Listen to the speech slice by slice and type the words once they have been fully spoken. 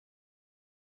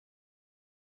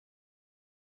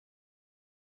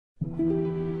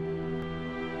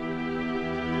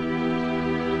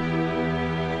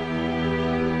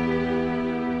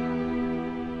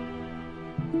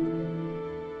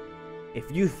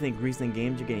If you think recent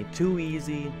games are getting too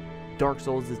easy, Dark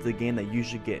Souls is the game that you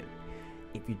should get.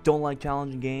 If you don't like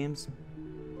challenging games,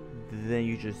 then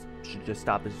you should just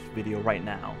stop this video right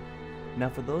now. Now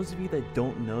for those of you that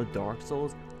don't know Dark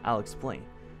Souls, I'll explain.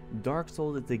 Dark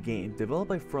Souls is a game developed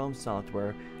by From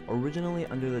Software, originally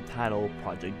under the title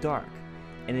Project Dark,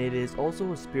 and it is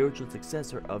also a spiritual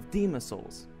successor of Demon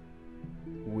Souls,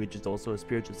 which is also a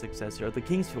spiritual successor of the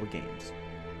Kingsfield games,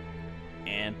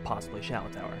 and possibly Shadow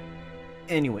Tower.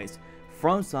 Anyways,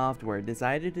 From Software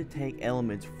decided to take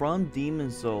elements from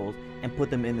Demon Souls and put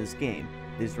them in this game.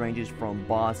 This ranges from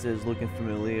bosses looking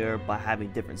familiar by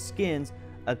having different skins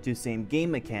up to same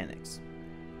game mechanics.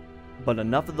 But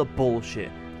enough of the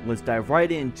bullshit, let's dive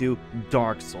right into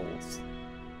Dark Souls.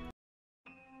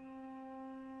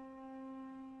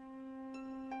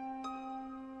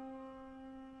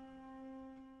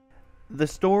 The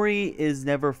story is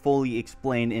never fully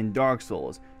explained in Dark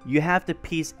Souls. You have to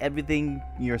piece everything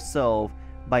yourself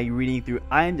by reading through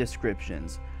item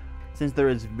descriptions, since there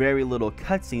is very little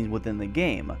cutscenes within the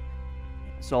game.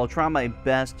 So I'll try my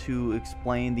best to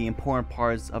explain the important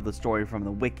parts of the story from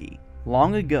the wiki.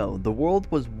 Long ago, the world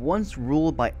was once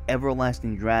ruled by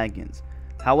everlasting dragons.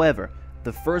 However,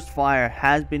 the first fire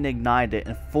has been ignited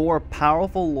and 4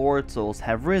 powerful Lord Souls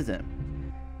have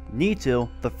risen. Nitu,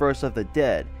 the first of the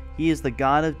dead, he is the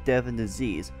god of death and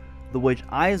disease. The witch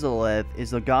Izalith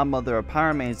is the godmother of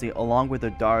pyromancy along with her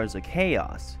daughters of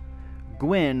chaos.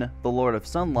 Gwyn, the lord of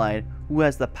sunlight, who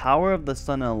has the power of the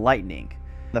sun and lightning.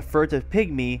 The furtive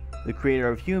pygmy, the creator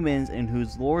of humans and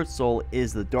whose lord soul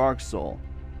is the dark soul.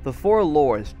 The 4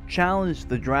 lords challenged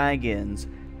the dragons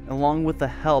along with the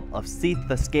help of Seath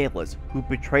the Scaleless, who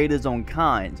betrayed his own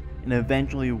kind and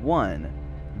eventually won,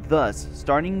 thus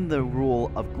starting the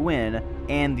rule of Gwyn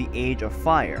and the Age of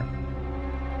Fire.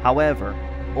 However,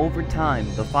 over time,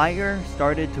 the fire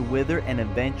started to wither and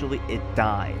eventually it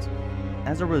died.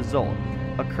 As a result,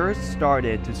 a curse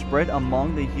started to spread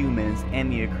among the humans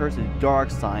and the accursed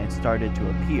dark sign started to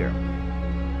appear.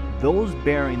 Those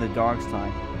bearing the dark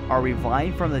sign are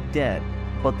revived from the dead,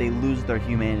 but they lose their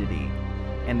humanity.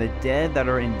 And the dead that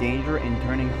are in danger in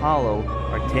turning hollow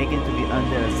are taken to the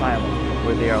undead asylum,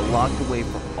 where they are locked away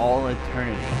for all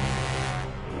eternity.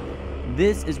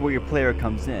 This is where your player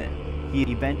comes in. He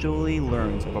eventually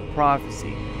learns of a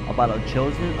prophecy about a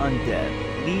chosen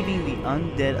undead leaving the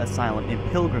undead asylum in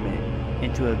pilgrimage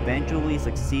and to eventually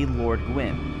succeed Lord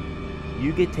Gwyn.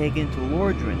 You get taken to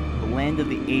Lordran, the land of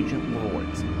the ancient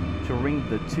lords, to ring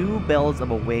the 2 bells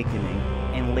of awakening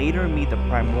and later meet the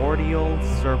primordial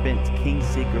serpent King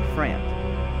Seeker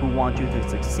Frampt, who want you to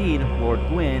succeed Lord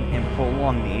Gwyn and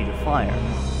prolong the Age of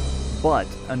Fire. But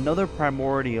another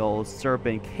primordial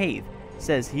serpent Cave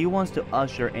says he wants to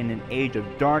usher in an age of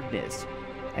darkness.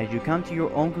 As you come to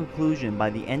your own conclusion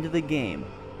by the end of the game,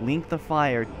 link the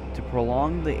fire to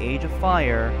prolong the Age of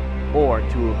Fire or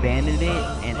to abandon it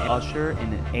and usher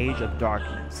in an age of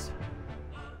darkness.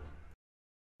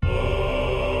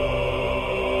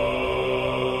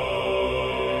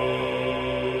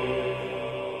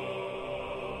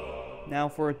 Now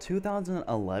for a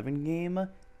 2011 game,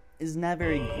 it's not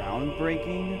very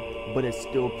groundbreaking, but it's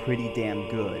still pretty damn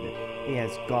good. It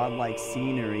has godlike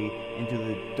scenery into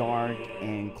the dark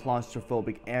and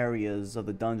claustrophobic areas of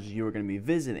the dungeons you are going to be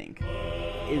visiting.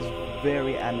 It is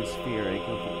very atmospheric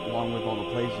along with all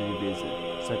the places you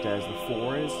visit, such as the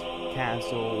forest,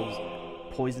 castles,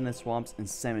 poisonous swamps, and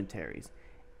cemeteries.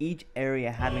 Each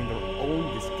area having their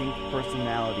own distinct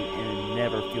personality and it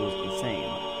never feels the same.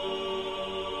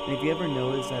 And if you ever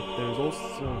notice that there's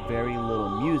also very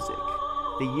little music,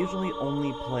 they usually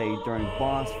only play during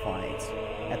boss fights,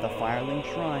 at the Firelink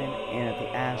Shrine, and at the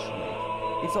Ash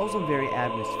Lake. It's also very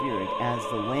atmospheric as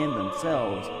the land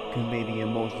themselves convey the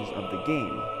emotions of the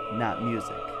game, not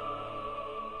music.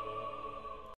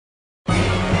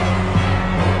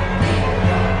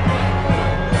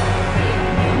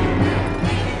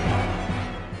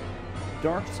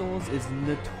 Dark Souls is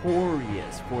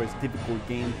notorious for its difficult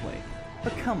gameplay,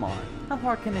 but come on, how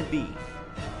hard can it be?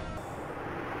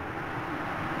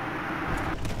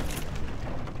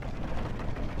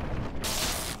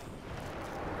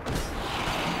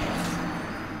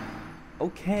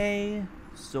 Okay,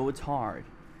 so it's hard.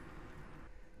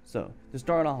 So, to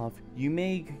start off, you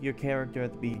make your character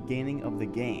at the beginning of the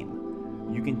game.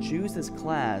 You can choose this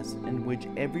class in which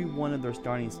every one of their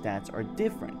starting stats are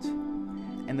different.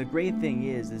 And the great thing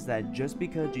is that just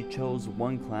because you chose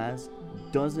one class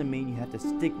doesn't mean you have to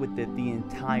stick with it the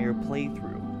entire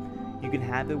playthrough. You can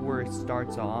have it where it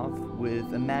starts off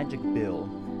with a magic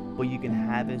build, but you can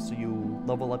have it so you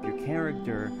level up your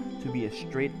character to be a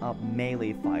straight up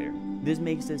melee fighter. This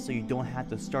makes it so you don't have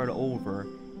to start over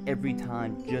every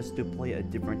time just to play a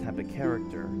different type of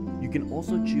character. You can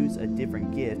also choose a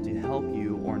different gift to help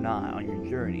you or not on your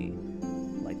journey,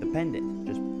 like the pendant,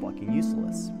 just fucking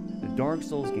useless. The Dark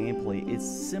Souls gameplay is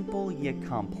simple yet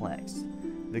complex.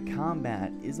 The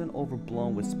combat isn't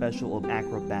overblown with special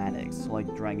acrobatics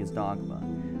like Dragon's Dogma,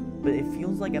 but it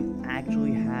feels like I'm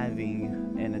actually having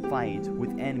a fight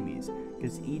with enemies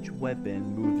because each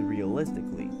weapon moves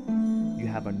realistically. You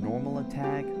have a normal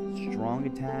attack, strong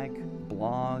attack,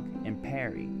 block, and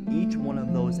parry. Each one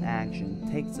of those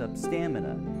actions takes up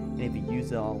stamina, and if you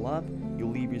use it all up,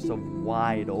 you'll leave yourself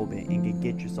wide open and can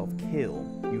get yourself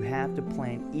killed. You have to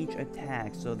plan each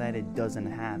attack so that it doesn't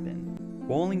happen.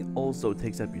 Rolling also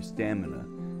takes up your stamina,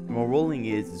 and what rolling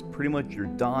is pretty much your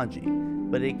dodging,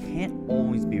 but it can't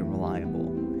always be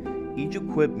reliable. Each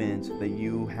equipment that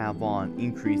you have on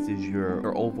increases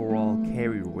your overall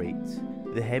carry rate.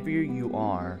 The heavier you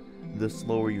are, the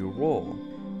slower you roll.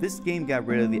 This game got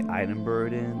rid of the item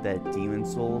burden that Demon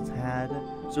Souls had,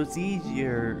 so it's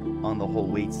easier on the whole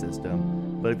weight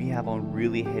system, but if you have on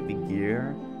really heavy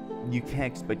gear, you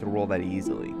can't expect to roll that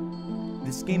easily.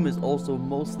 This game is also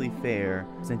mostly fair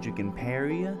since you can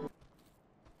parry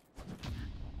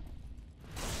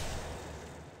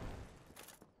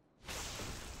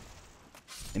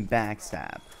and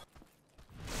backstab.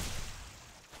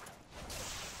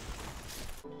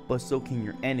 But so can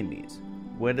your enemies.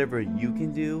 Whatever you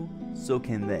can do, so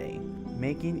can they,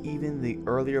 making even the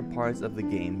earlier parts of the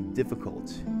game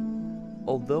difficult.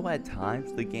 Although at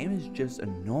times the game is just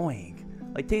annoying.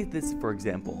 Like take this for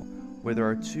example, where there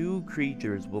are two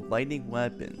creatures with lightning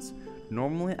weapons.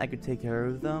 Normally I could take care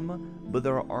of them, but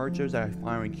there are archers that are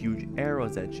firing huge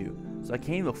arrows at you, so I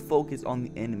can't even focus on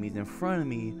the enemies in front of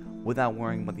me without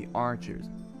worrying about the archers.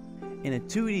 In a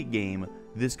 2D game,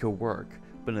 this could work,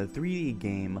 but in a 3D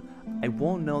game, I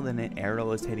won't know that an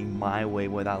arrow is heading my way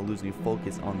without losing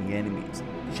focus on the enemies.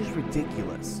 It's just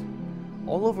ridiculous.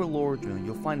 All over Lordran,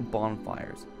 you'll find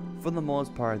bonfires. For the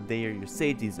most part, they are your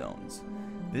safety zones.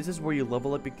 This is where you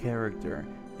level up your character,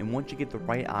 and once you get the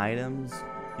right items,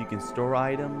 you can store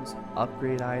items,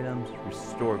 upgrade items,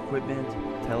 restore equipment,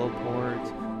 teleport,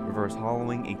 reverse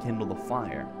hollowing, and kindle the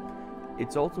fire.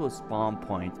 It's also a spawn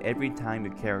point every time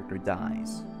your character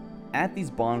dies. At these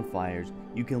bonfires,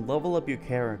 you can level up your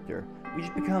character,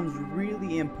 which becomes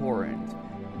really important.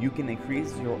 You can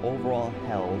increase your overall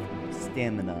health,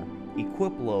 stamina,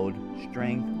 equip load,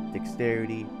 strength,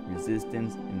 dexterity,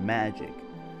 resistance, and magic.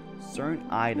 Certain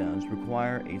items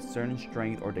require a certain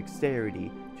strength or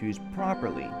dexterity to use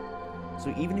properly.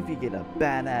 So even if you get a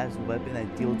badass weapon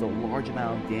that deals a large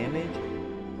amount of damage,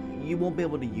 you won't be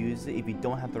able to use it if you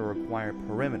don't have the required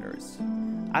perimeters.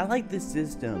 I like this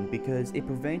system because it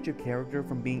prevents your character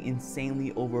from being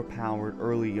insanely overpowered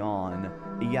early on,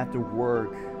 and you have to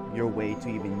work your way to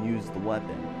even use the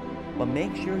weapon. But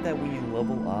make sure that when you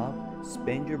level up,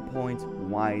 spend your points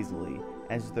wisely,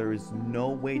 as there is no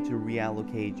way to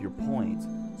reallocate your points.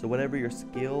 So whatever your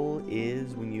skill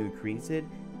is when you increase it,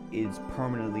 is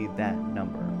permanently that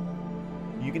number.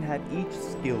 You can have each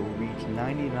skill reach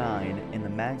 99 and the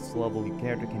max level your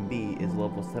character can be is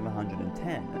level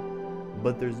 710.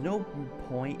 But there's no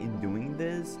point in doing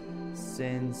this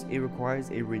since it requires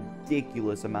a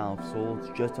ridiculous amount of souls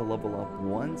just to level up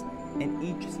once, and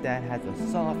each stat has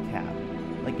a soft cap,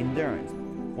 like endurance.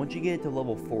 Once you get it to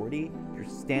level 40, your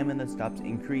stamina stops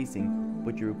increasing,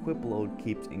 but your equip load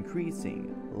keeps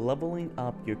increasing. Leveling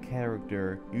up your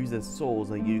character uses souls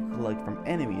that you collect from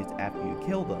enemies after you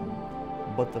kill them,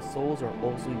 but the souls are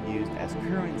also used as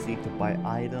currency to buy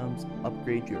items,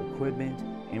 upgrade your equipment,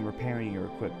 and repairing your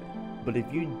equipment. But if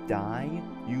you die,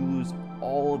 you lose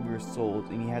all of your souls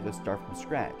and you have to start from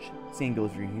scratch. Same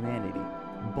goes for your humanity.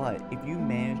 But if you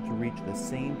manage to reach the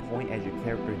same point as your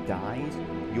character dies,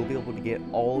 you'll be able to get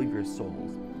all of your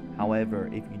souls. However,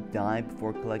 if you die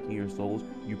before collecting your souls,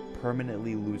 you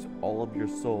permanently lose all of your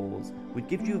souls, which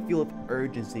gives you a feel of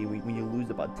urgency when you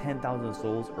lose about 10,000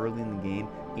 souls early in the game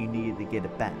and you needed to get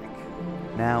it back.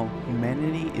 Now,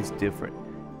 humanity is different.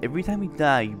 Every time you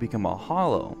die, you become a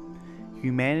hollow.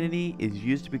 Humanity is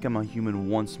used to become a human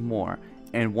once more,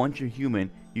 and once you're human,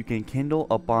 you can kindle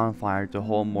a bonfire to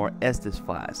hold more Estus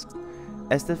flasks.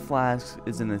 Estus flasks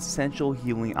is an essential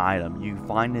healing item you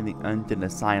find in the Undead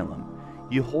Asylum.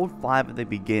 You hold 5 at the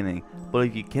beginning, but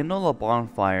if you kindle a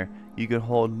bonfire, you can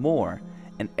hold more,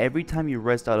 and every time you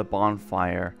rest out a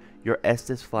bonfire, your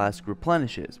Estus flask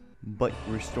replenishes. But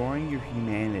restoring your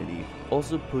humanity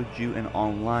also puts you in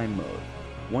online mode.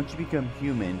 Once you become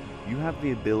human, you have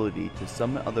the ability to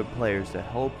summon other players to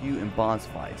help you in boss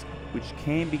fights, which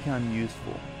can become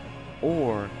useful.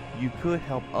 Or you could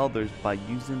help others by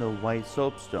using the white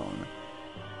soapstone,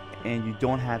 and you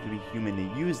don't have to be human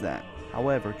to use that.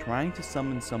 However, trying to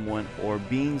summon someone or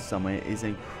being summoned is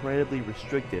incredibly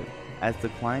restrictive, as the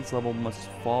client's level must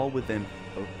fall within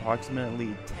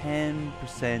approximately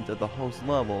 10% of the host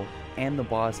level, and the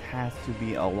boss has to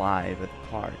be alive at the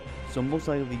part. So most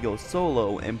likely go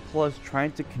solo, and plus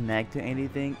trying to connect to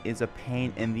anything is a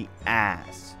pain in the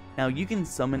ass. Now you can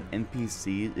summon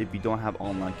NPCs if you don't have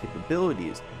online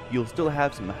capabilities. You'll still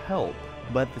have some help,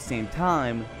 but at the same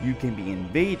time, you can be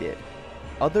invaded.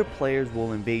 Other players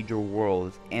will invade your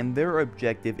world, and their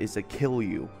objective is to kill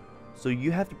you, so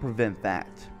you have to prevent that.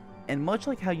 And much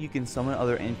like how you can summon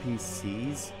other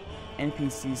NPCs,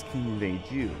 NPCs can invade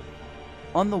you.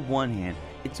 On the one hand,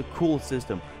 it's a cool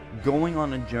system, going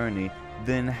on a journey,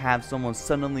 then have someone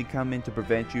suddenly come in to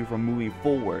prevent you from moving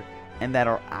forward, and that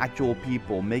are actual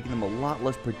people, making them a lot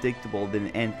less predictable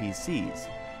than NPCs.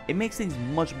 It makes things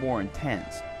much more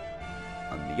intense.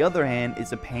 On the other hand,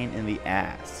 it's a pain in the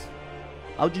ass.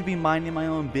 I'll just be minding my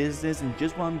own business, and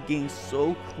just when I'm getting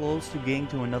so close to getting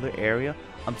to another area,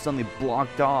 I'm suddenly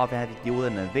blocked off and have to deal with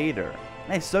an invader.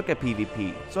 And I suck at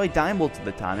PvP, so I die most of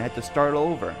the time and have to start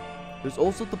over. There's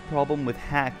also the problem with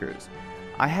hackers.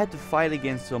 I had to fight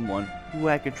against someone who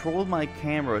had controlled my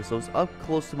camera so it was up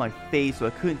close to my face so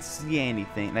I couldn't see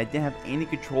anything and I didn't have any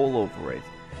control over it.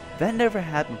 That never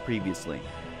happened previously,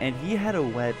 and he had a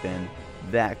weapon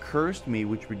that cursed me,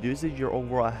 which reduces your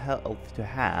overall health to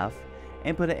half,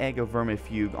 and put an egg of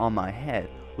vermifuge on my head,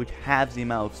 which halves the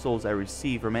amount of souls I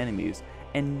receive from enemies,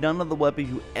 and none of the weapons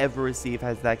you ever receive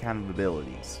has that kind of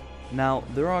abilities. Now,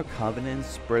 there are covenants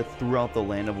spread throughout the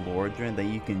land of Lordran that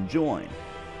you can join.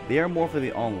 They are more for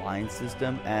the online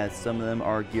system, as some of them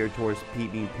are geared towards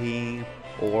PvP,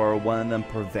 or one of them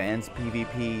prevents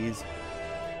PvPs.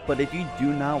 But if you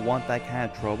do not want that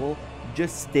kind of trouble,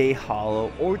 just stay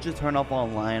hollow, or just turn off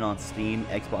online on Steam,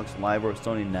 Xbox Live, or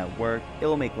Sony Network.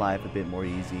 It'll make life a bit more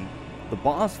easy. The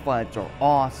boss fights are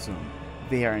awesome.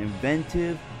 They are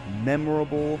inventive,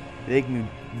 memorable, they can be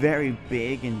very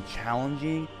big and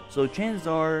challenging, so chances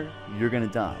are you're gonna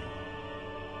die.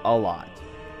 A lot.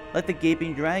 Like the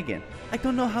Gaping Dragon. I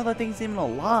don't know how that thing's even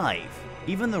alive.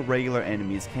 Even the regular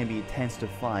enemies can be intense to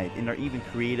fight and are even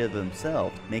creative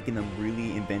themselves, making them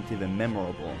really inventive and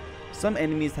memorable. Some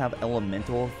enemies have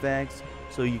elemental effects,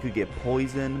 so you could get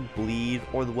poison, bleed,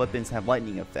 or the weapons have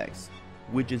lightning effects,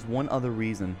 which is one other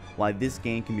reason why this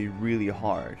game can be really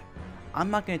hard. I'm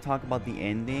not going to talk about the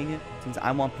ending, since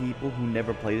I want people who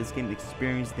never play this game to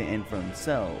experience the end for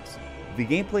themselves. The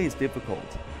gameplay is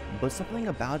difficult, but something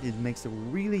about it makes it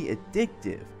really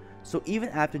addictive. So even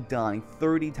after dying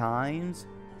 30 times,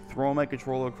 throwing my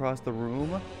controller across the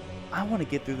room, I want to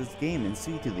get through this game and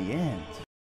see to the end.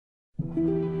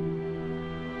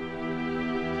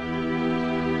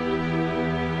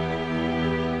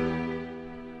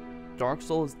 Dark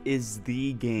Souls is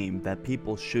the game that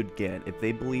people should get if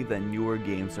they believe that newer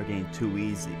games are getting too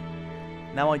easy.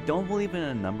 Now, I don't believe in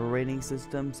a number rating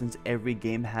system since every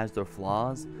game has their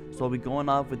flaws, so I'll be going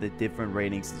off with a different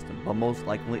rating system, but most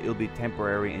likely it'll be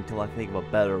temporary until I think of a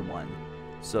better one.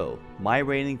 So, my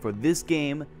rating for this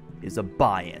game is a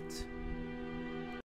buy it.